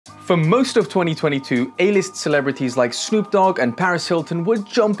For most of 2022, A-list celebrities like Snoop Dogg and Paris Hilton were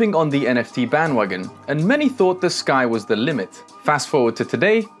jumping on the NFT bandwagon, and many thought the sky was the limit. Fast forward to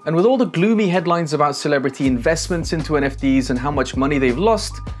today, and with all the gloomy headlines about celebrity investments into NFTs and how much money they've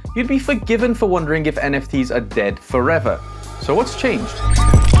lost, you'd be forgiven for wondering if NFTs are dead forever. So what's changed?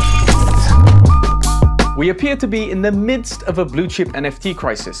 We appear to be in the midst of a blue-chip NFT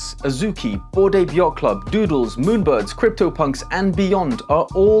crisis. Azuki, Bored Ape Yacht Club, Doodles, Moonbirds, CryptoPunks, and beyond are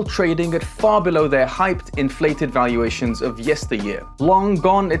all trading at far below their hyped, inflated valuations of yesteryear. Long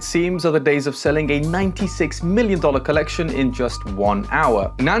gone, it seems, are the days of selling a $96 million collection in just 1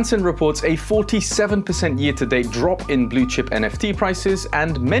 hour. Nansen reports a 47% year-to-date drop in blue-chip NFT prices,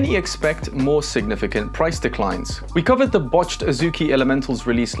 and many expect more significant price declines. We covered the botched Azuki Elementals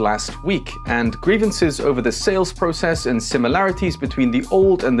release last week, and grievances over the sales process and similarities between the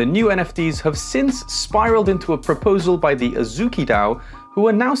old and the new NFTs have since spiraled into a proposal by the Azuki DAO, who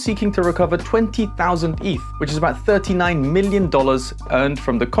are now seeking to recover 20,000 ETH, which is about $39 million earned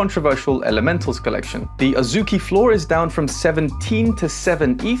from the controversial Elementals collection. The Azuki floor is down from 17 to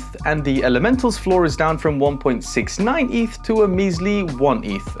 7 ETH, and the Elementals floor is down from 1.69 ETH to a measly 1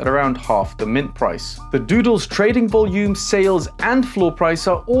 ETH at around half the mint price. The Doodles trading volume, sales, and floor price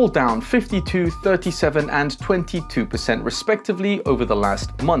are all down 52, 37, and 22% respectively over the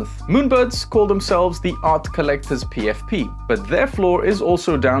last month. Moonbirds call themselves the Art Collectors PFP, but their floor is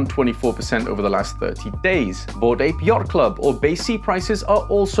also down 24% over the last 30 days. Bored Ape Yacht Club or BAYC prices are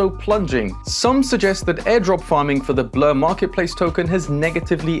also plunging. Some suggest that airdrop farming for the Blur marketplace token has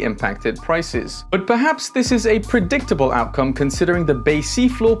negatively impacted prices. But perhaps this is a predictable outcome considering the BAYC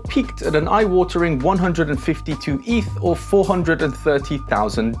floor peaked at an eye-watering 152 ETH or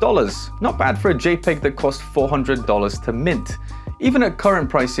 $430,000. Not bad for a JPEG that cost $400 to mint. Even at current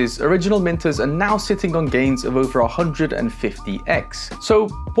prices, original minters are now sitting on gains of over 150x. So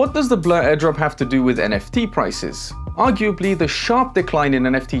what does the Blur airdrop have to do with NFT prices? Arguably, the sharp decline in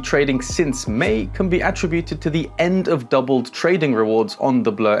NFT trading since May can be attributed to the end of doubled trading rewards on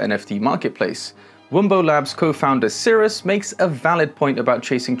the Blur NFT marketplace. Wumbo Labs co-founder Cirrus makes a valid point about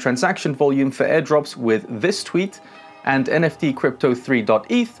chasing transaction volume for airdrops with this tweet, and NFT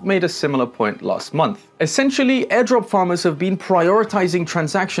Crypto3.eth made a similar point last month. Essentially, airdrop farmers have been prioritizing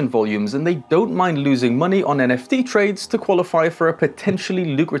transaction volumes, and they don't mind losing money on NFT trades to qualify for a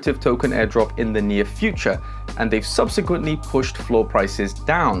potentially lucrative token airdrop in the near future, and they've subsequently pushed floor prices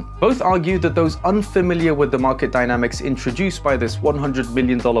down. Both argue that those unfamiliar with the market dynamics introduced by this $100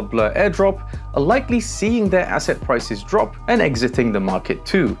 million Blur airdrop are likely seeing their asset prices drop and exiting the market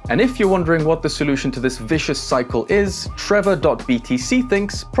too. And if you're wondering what the solution to this vicious cycle is, Trevor.btc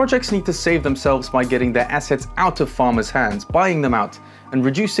thinks projects need to save themselves by getting their assets out of farmers' hands, buying them out, and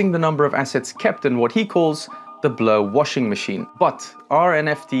reducing the number of assets kept in what he calls the Blur washing machine. But are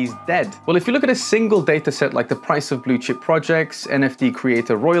NFTs dead? Well, if you look at a single dataset like the price of blue chip projects, NFT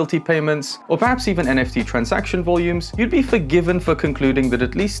creator royalty payments, or perhaps even NFT transaction volumes, you'd be forgiven for concluding that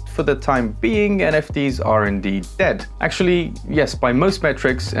at least for the time being, NFTs are indeed dead. Actually, yes, by most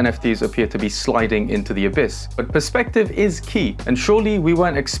metrics, NFTs appear to be sliding into the abyss. But perspective is key, and surely we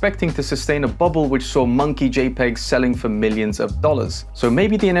weren't expecting to sustain a bubble which saw monkey JPEGs selling for millions of dollars. So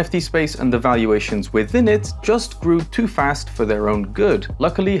maybe the NFT space and the valuations within it just grew too fast for their own good.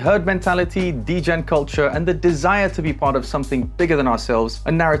 Luckily, herd mentality, degen culture, and the desire to be part of something bigger than ourselves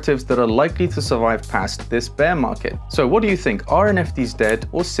are narratives that are likely to survive past this bear market. So what do you think? Are NFTs dead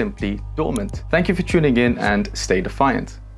or simply dormant? Thank you for tuning in, and stay defiant.